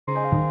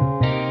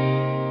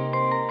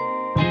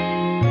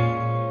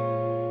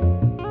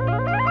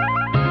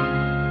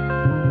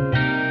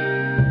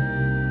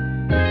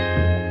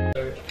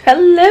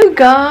Hello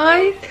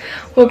guys,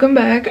 welcome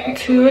back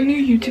to a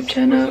new YouTube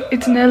channel.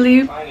 It's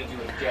Nellyyy.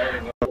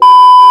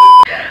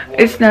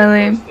 It's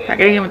Nellyyy. Back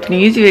again with a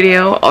new YouTube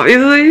video,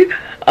 obviously.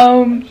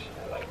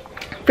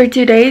 For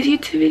today's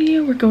YouTube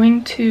video, we're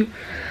going to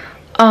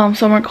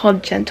somewhere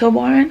called Gentle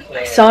Barn.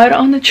 I saw it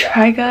on the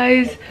Try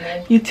Guys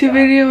YouTube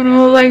video and I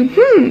was like,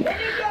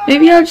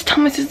 maybe I'll just tell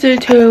my sister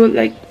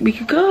we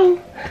could go.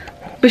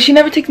 But she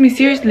never takes me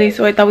seriously,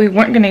 so I thought we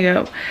weren't gonna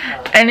go.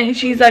 And then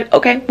she's like,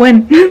 okay,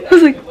 when? I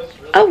was like,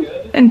 oh,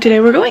 and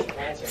today we're going.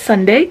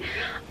 Sunday.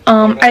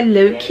 I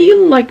low-key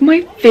like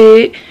my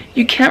fit.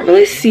 You can't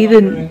really see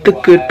the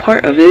good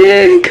part of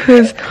it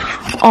because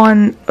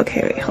on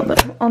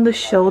on the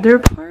shoulder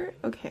part.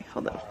 Okay,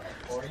 hold on.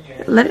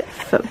 Let it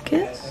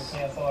focus.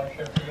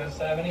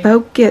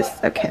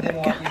 Okay, there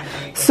we go.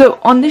 So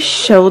on the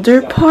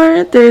shoulder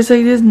part, there's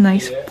like this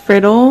nice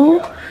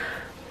friddle.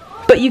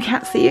 But you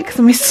can't see it because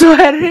of my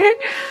sweater.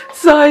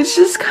 So it's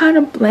just kind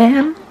of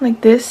bland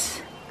like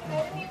this.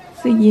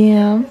 So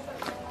yeah.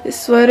 This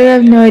sweater, I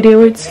have no idea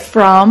where it's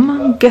from.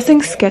 I'm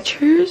guessing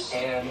Skechers.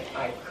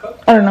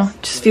 I don't know.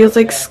 Just feels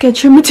like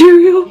Skechers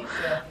material.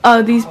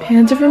 These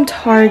pants are from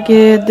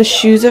Target. The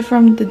shoes are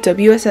from the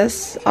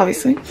WSS,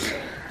 obviously.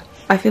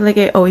 I feel like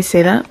I always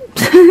say that.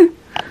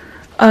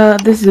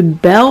 This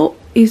belt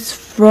is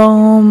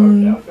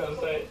from,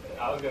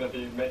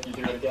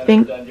 I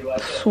think,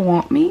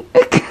 Swamp Meet.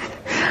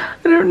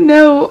 I don't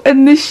know.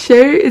 And this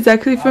shirt is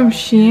actually from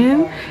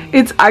Shein.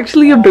 It's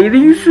actually a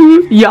bathing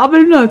suit. Y'all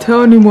better not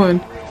tell anyone.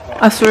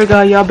 I swear to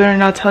God, y'all better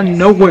not tell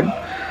no one.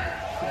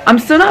 I'm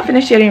still not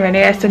finished getting ready.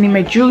 I still need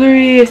my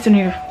jewelry. I still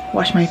need to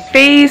wash my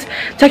face.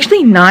 It's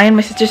actually 9.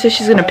 My sister says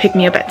she's gonna pick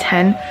me up at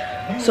 10.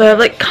 So I have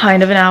like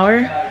kind of an hour.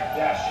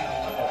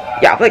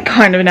 Yeah, like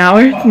kind of an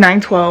hour. It's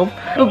 9:12.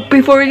 But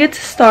before we get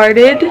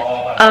started,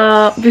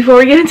 before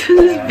we get into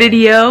this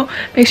video,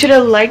 make sure to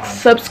like,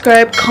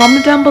 subscribe,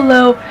 comment down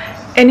below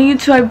any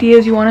YouTube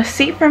ideas you want to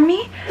see from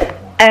me,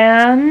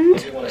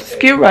 and let's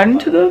get right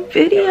into the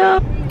video.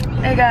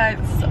 Hey guys,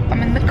 so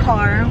I'm in the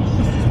car.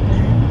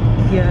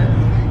 Yeah,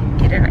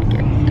 get it.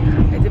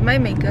 I did my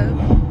makeup.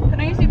 Can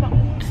I use your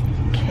phone?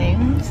 Okay,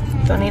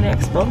 don't need to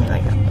expose me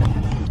like that.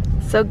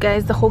 So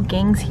guys, the whole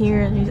gang's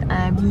here. There's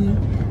Abby,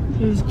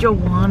 there's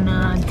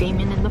Joanna,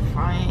 Damon in the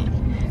front,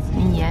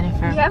 and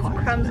Jennifer. You have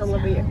crumbs all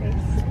over your face.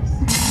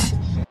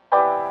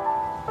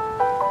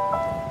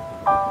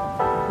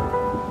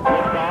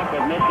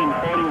 Mission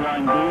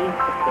 41B,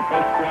 the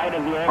first flight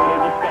of the Earthly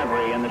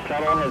Discovery, and the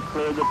shuttle has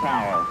cleared the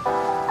tower.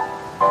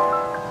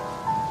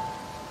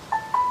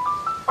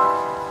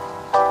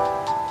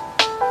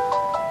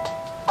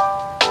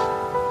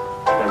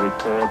 Every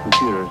 4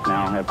 computers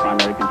now have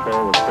primary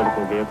control of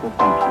critical vehicle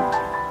functions.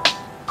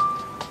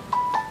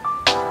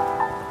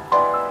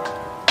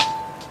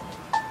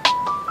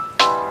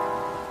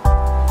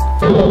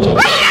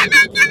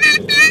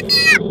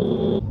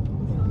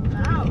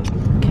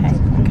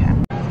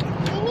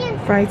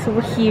 Right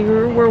over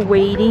here, we're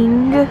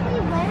waiting.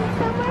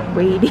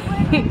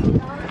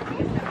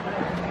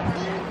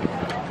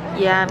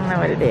 Yeah, I don't know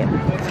what to do.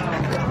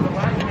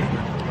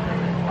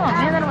 Oh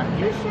man, I don't want to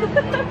do shit.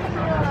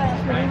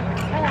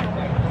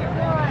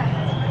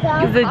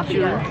 Is it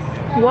Jew?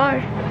 Why?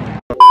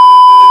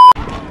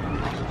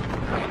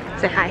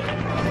 Say hi.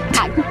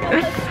 Hi.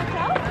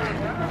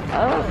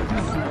 Oh,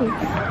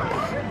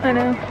 I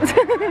know.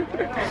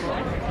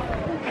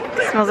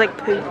 It smells like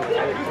poop.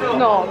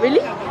 No,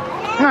 really?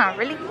 Huh,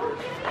 really? I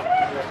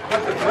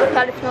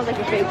thought it smelled like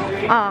a poop.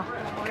 Oh,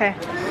 okay.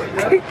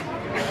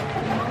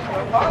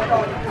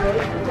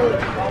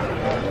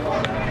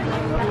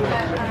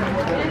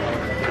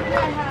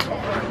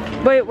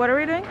 Wait, what are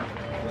we doing?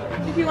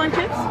 If you want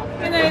chips,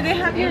 and they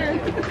have your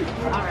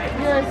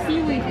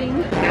seaweed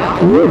thing.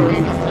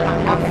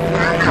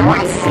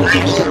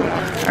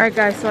 Alright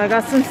guys, so I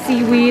got some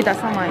seaweed.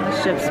 That's not mine,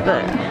 it's chips,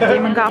 but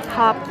Damon got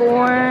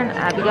popcorn,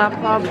 Abby got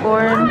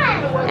popcorn,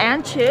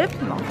 and chip.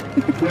 No.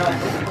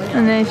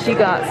 And then she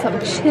got some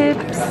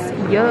chips.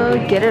 Yo,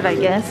 get it, I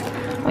guess.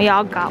 We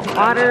all got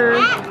water.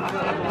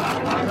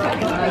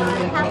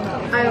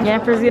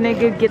 Jennifer's gonna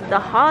go get the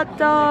hot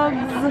dogs.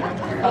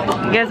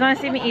 You guys wanna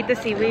see me eat the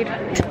seaweed?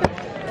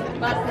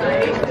 I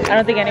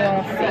don't think anyone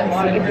wants to see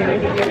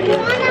seaweed.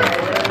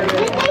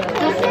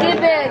 Just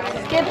skip it.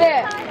 Skip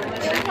it.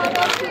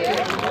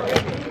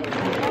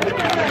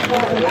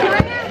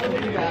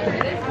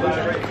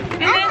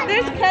 And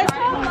there's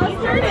ketchup,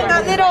 mustard in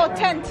that little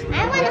tent. I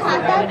want a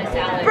hot dog.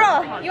 Bro,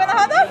 you want a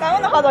hot dog? I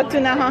want a hot dog too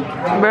now, huh?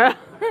 Bruh.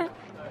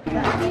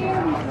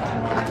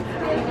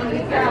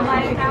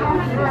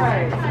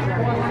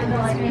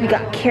 We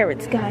got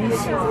carrots,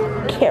 guys.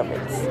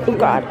 Carrots. Oh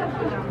god.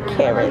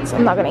 Carrots.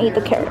 I'm not gonna eat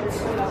the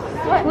carrots.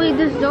 Wait,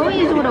 this Zoe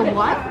is with a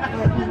what?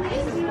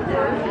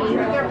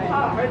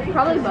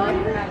 Probably both.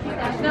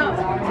 No.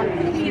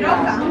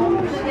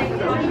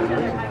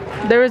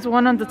 There is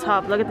one on the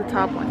top. Look at the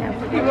top one. Yeah.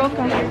 You're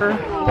welcome.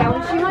 Yeah,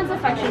 when she wants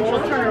affection,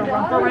 she'll turn her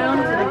rump around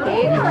to the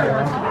gate.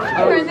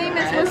 Her name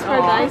is Whisper,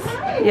 guys.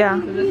 Yeah.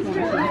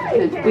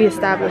 We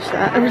established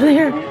that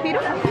earlier.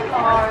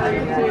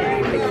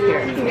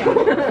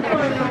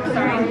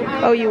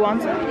 Oh, you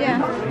want some?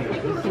 Yeah.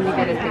 Can you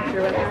get a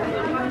picture with her?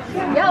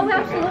 Yeah, oh,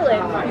 absolutely.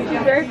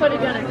 She's very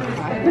photogenic.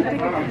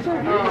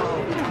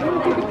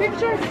 Take a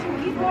picture.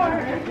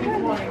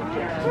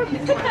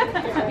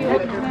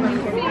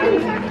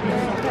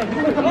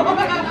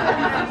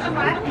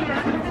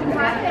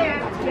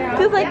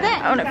 Just like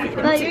that. I want to feed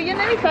him. Like, you're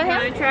gonna be fine.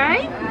 Want to try?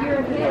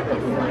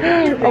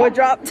 Oh, it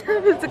dropped.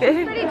 It's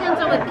okay. Pretty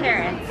gentle with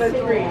carrots.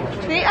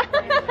 See?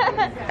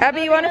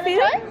 Abby, you want to feed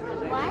him?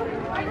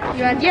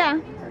 Yeah.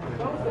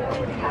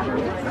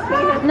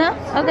 No?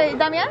 Okay,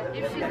 Damian?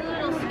 If she's a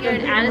little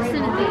scared,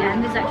 Addison at the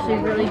end is actually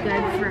really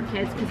good for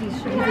kids because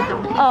he's a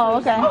donkey. Oh,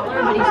 okay.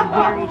 But he's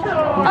very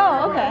gentle.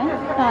 Oh, okay.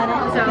 Got it.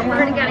 So we're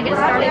gonna gotta get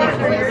started if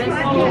you're nervous.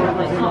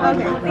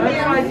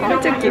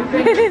 It's okay.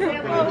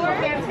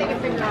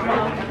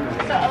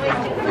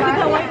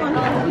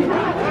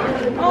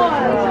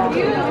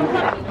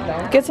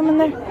 Get some in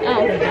there.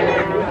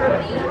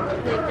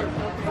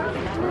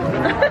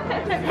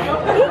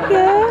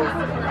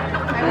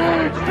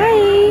 Hi.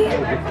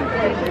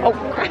 Oh,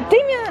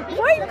 Damien,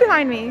 why are you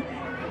behind me?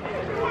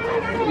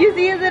 You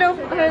see her little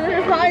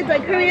eyes,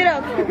 like, hurry it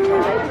up.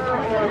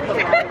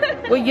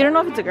 Wait, you don't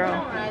know if it's a girl.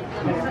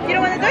 You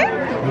don't want to do it?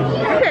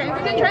 Okay, we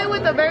can try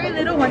with a very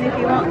little one if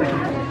you want.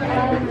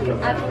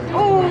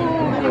 Oh.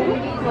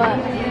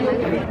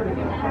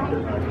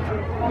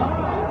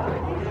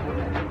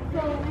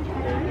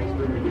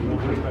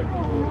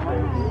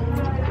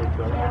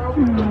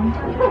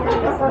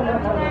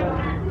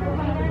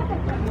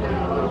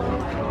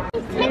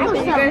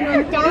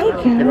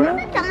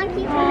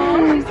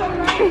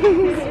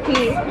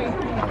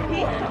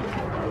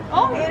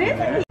 Oh, it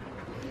is?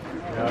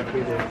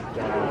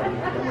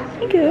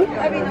 Thank you.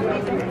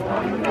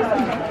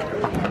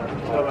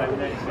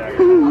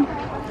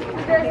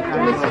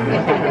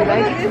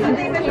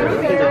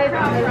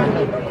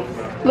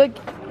 Look,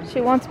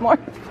 she wants more.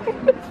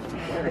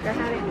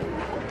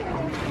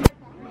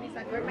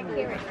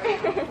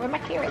 Where my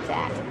carrots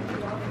at?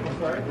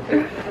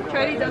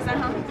 Charlie does that,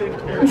 huh? I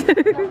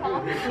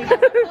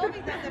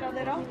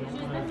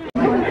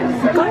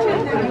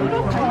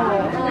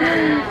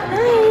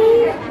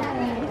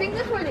think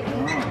that's where they eat.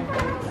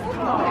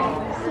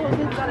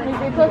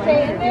 Maybe put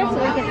it in there so we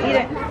can eat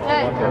it.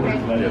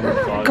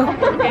 Go.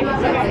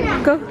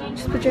 Go.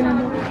 Just put your hand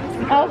over.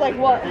 I was like,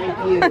 what?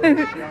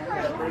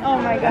 Oh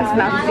my god.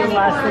 Not the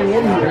last thing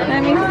in here.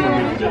 Let me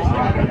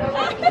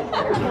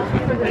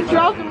see.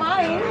 Dropped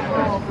mine.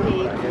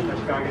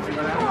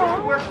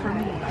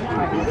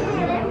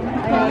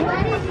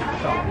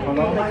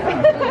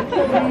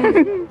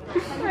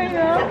 I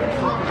know.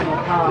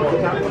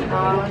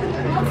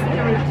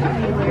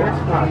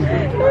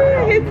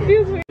 It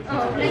feels weird.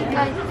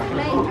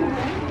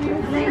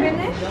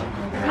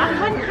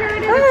 One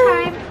carrot at a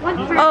time. One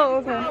carrot. Oh,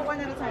 okay. One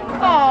at a time.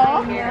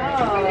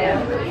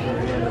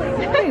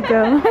 There you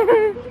go.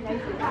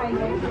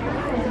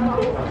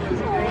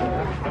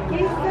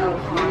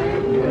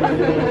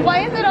 Why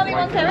is it only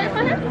one carrot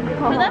for her?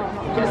 For them?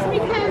 Just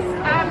because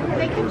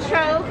they can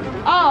choke.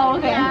 Oh,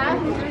 okay.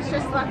 Yeah, it's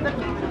just let them.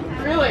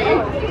 Really?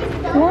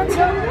 Want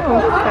some?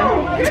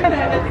 Oh,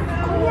 okay.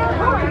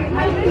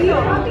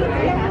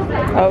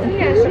 Oh.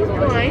 Yeah, she's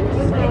fine.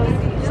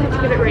 Just have to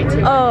get it right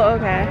too. Oh,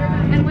 okay.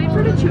 And wait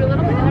for her to chew a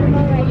little bit.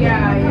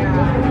 Yeah,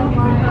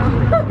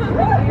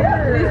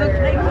 These look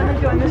like one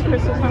of your Miss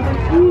Crystals, huh?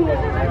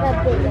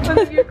 One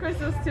of your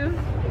crystals too,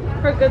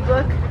 for good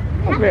luck.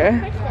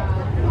 Okay.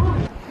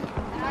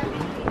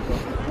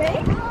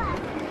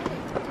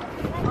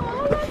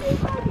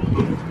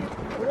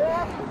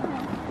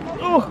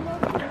 Oh.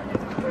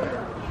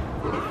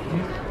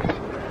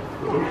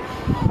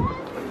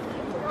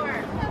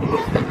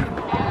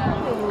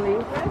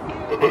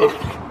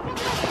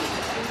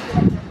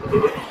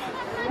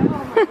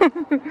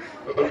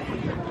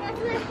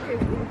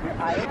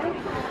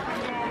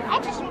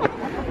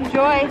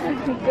 Enjoy.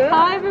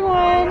 Hi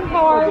everyone,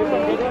 how are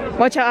you?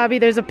 Watch out, Abby.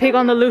 There's a pig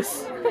on the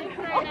loose. You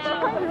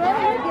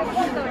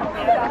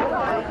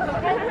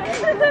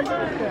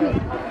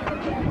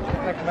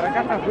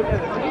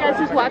guys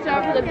just watch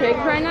out for the pigs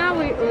right now.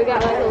 We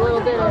got like a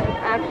little bit of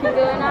action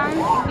going on.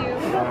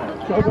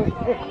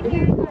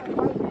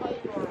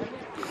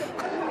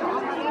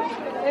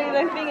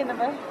 They're being in the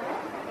bed.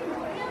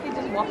 He's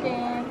just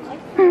walking.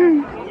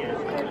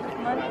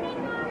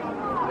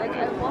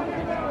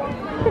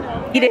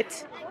 Eat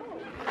it.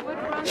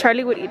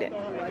 Charlie would eat it.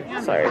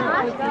 Sorry. Oh.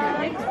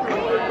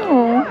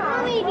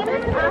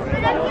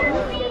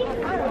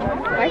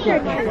 I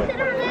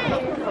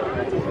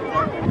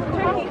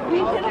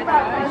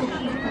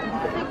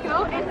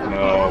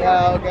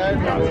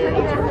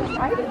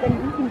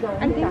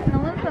think no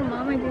one's a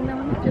mom. I think no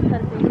one just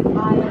had a baby.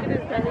 Look at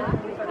his belly.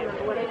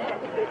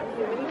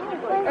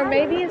 Or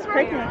maybe it's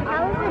pregnant.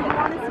 How is it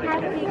honest how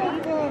the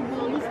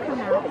babies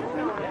come out?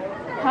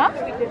 Huh?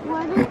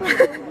 Why do the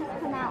babies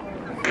come out?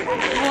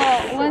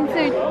 Well, once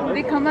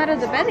they come out of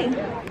the belly.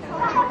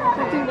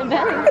 What's in the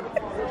belly?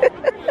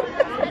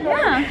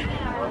 Yeah.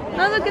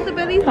 Now look at the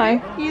belly. Hi.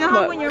 You know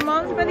how What? when your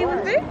mom's belly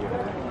was big?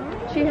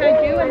 She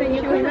had you and then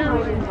you came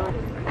out.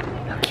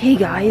 Okay,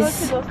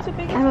 guys.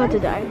 I'm about to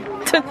die.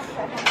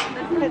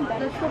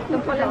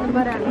 Don't fall in the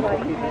mud,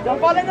 anybody. Don't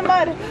fall in the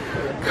mud.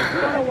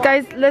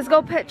 Guys, let's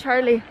go pet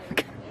Charlie.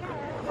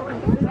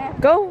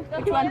 Go.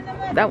 Which one?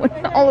 That one.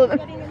 All of them.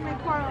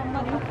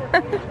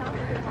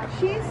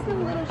 She's still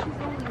little. She's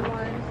only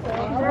one. So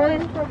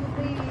Rowan's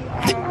probably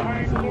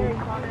here in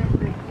Connor.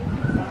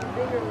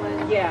 Bigger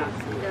one. Yeah.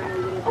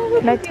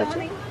 Can I touch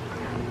it?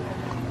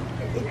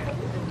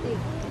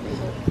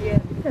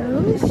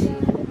 Those?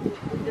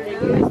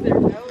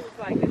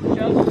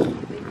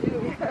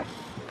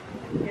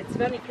 It's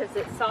funny because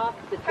it's soft,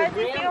 but the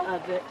rim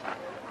of it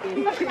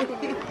is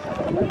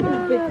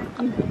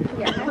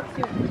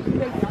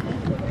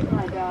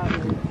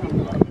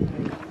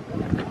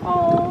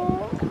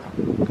Oh,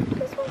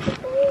 this one's a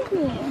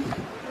baby.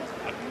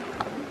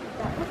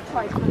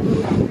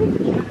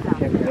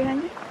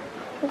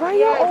 Why are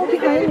you all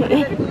behind me?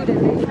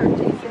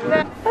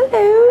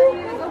 Hello.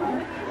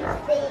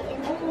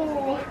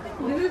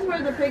 This is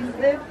where the pigs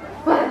live.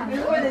 This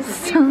is where they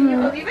sleep. So- Can you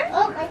believe it?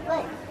 Oh, my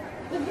foot.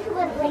 This is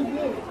what like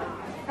this.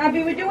 Abby,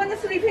 would you want to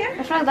sleep here?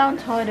 I found that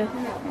one's harder.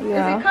 Is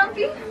Yeah. it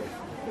comfy?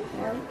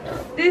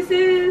 This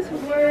is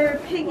where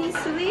Piggy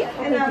sleeps,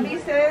 and Abby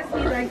says he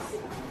likes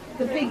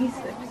the piggy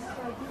slips.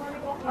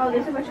 Oh,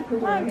 there's a bunch of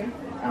poop over here.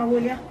 Oh,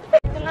 will ya?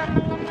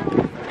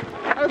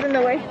 I was in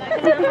the way.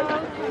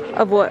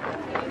 Of what?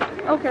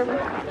 Okay.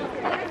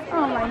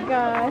 Oh my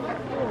god.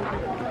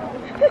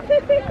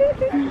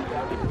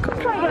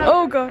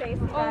 Oh god.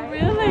 Oh,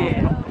 really?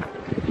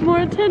 More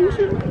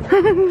attention.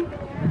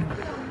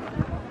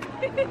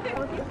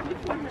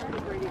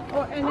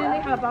 Oh, and then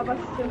they have Baba's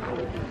too.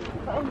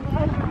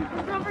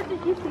 Robert,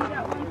 did you see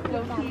that one? No,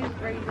 he's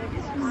very big.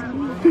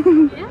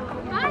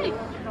 Hi.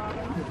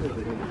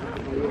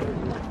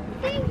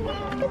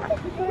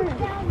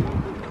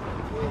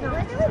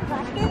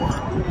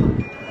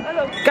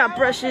 Got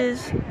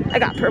brushes. I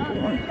got purple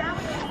one.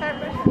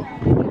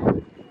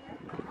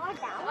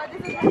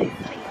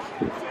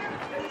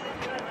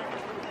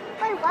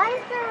 Wait, why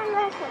is there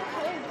less of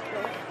kids?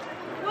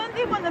 Wouldn't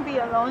they want to be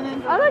alone?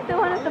 And I like the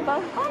one at the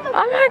bottom. Oh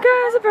my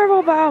god, it's a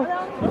purple bow.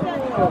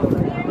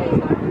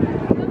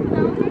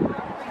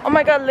 Oh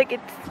my god, look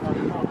it.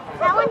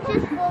 That one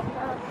just woke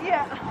up.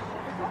 yeah.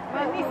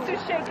 It needs to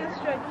shake and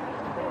stretch.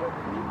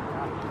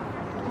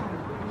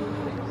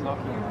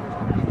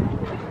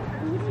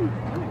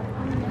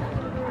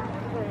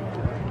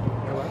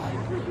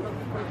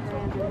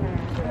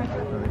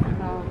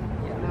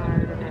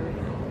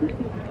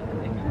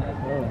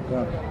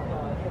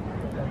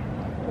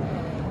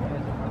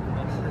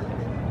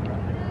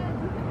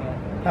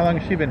 How long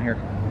has she been here?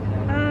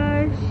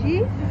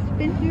 She's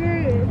been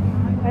here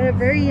at a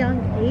very young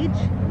age.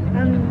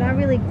 I'm not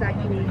really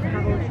exactly how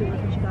old she was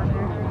when she got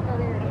here.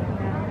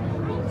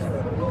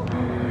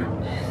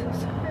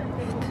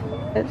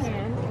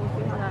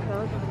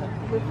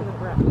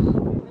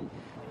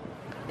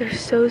 They're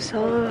so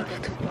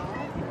soft.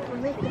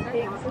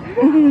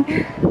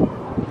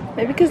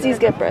 Maybe because these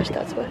get brushed,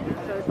 that's why.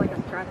 So it's like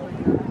a scratching.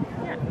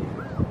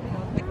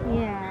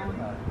 Yeah.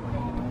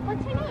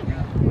 What's her name?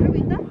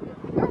 Aretha.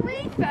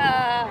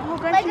 Oh,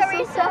 God, like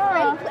she's so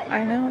soft.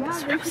 I know,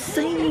 that's what I was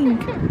saying.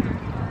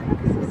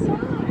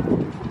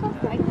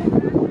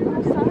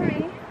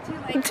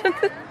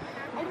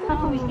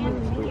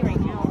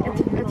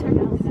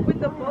 With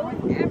the bow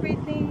and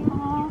everything.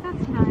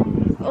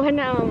 Oh, and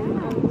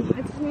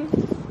what's his name?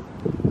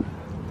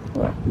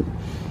 What?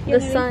 The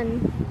sun.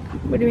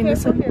 What do you mean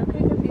this one? Here,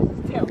 okay, because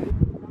his tail.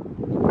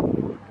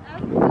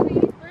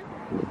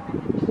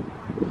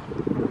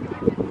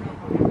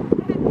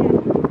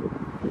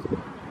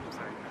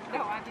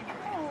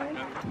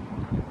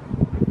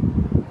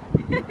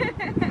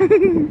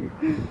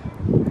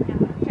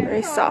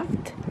 Very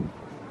soft.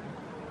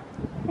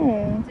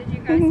 Oh. Did you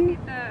guys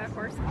meet the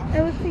horse?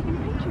 I was taking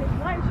pictures.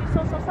 Why? Is she so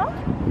soft?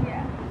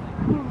 Yeah.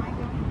 Oh my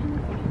god.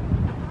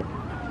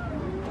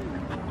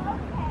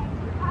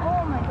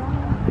 Oh my god.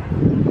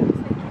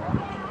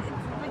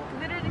 Like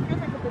literally feels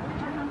like a big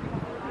picture, huh?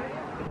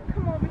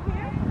 Come over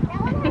here.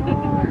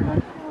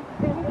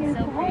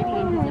 So pretty.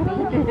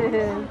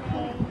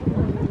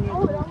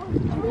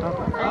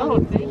 Oh,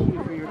 thank you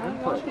for your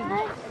input.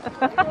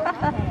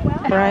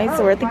 Alright, so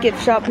we're at the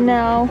gift shop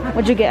now.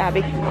 What'd you get,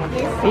 Abby?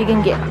 What you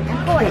can get?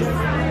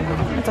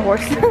 It's a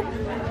horse. We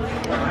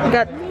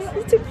got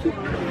it's so cute.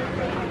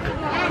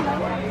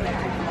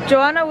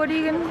 Joanna, what are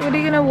you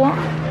gonna want?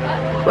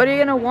 What are you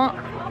gonna want?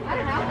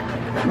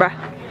 Bruh.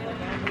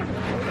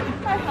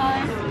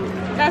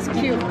 That's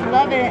cute.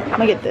 Love it. I'm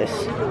gonna get this.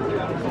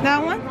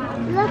 That one?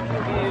 Look, it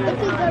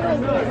can go like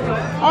this.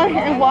 Oh,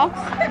 it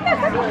walks.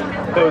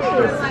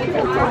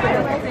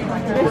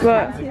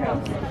 What?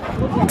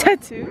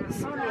 Tattoos?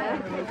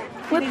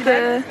 What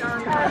the?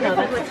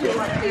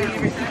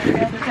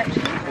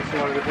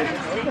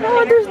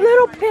 Oh, there's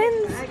little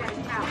pins.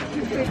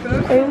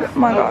 Oh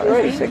my god,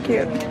 this is so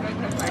cute.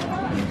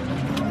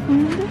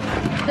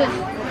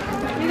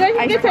 You guys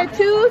can get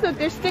tattoos or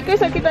there's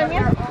stickers aquí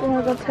también. Oh,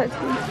 I got tattoos.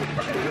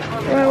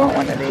 Oh, I want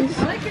one of these.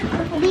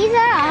 These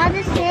are all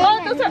the same.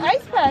 Oh, those are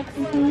ice packs.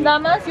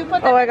 Namas, you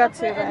put them I got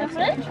two in the bags.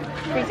 fridge.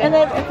 And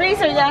then a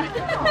freezer, yeah.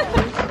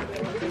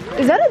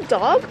 Is that a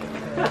dog?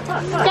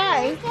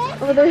 Sky.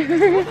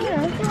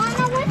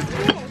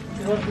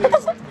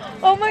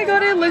 Oh my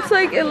god, it looks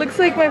like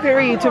my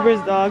favorite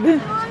YouTuber's dog.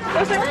 Those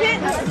are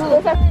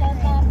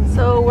kittens.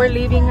 So we're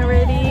leaving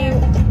already,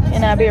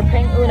 and Abby are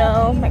playing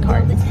Uno. My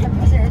cards.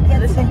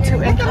 Listening to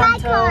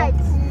Encanto.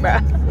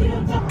 Bruh.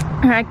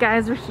 Alright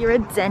guys, we're here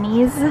at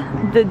Denny's.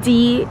 The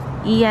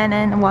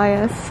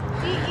D-E-N-N-Y-S.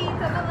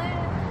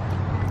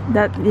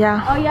 That,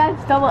 yeah. Oh yeah,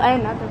 it's double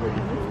N, not double E.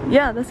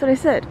 Yeah, that's what I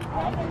said.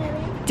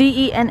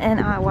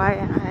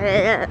 D-E-N-N-I-Y.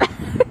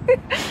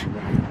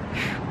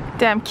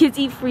 Damn, kids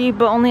eat free,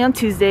 but only on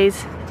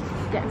Tuesdays.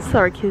 Yeah.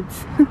 Sorry,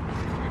 kids.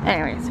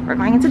 Anyways, we're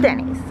going into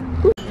Denny's.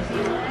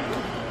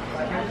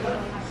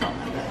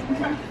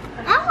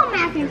 I want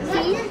mac and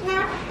cheese.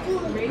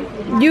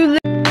 You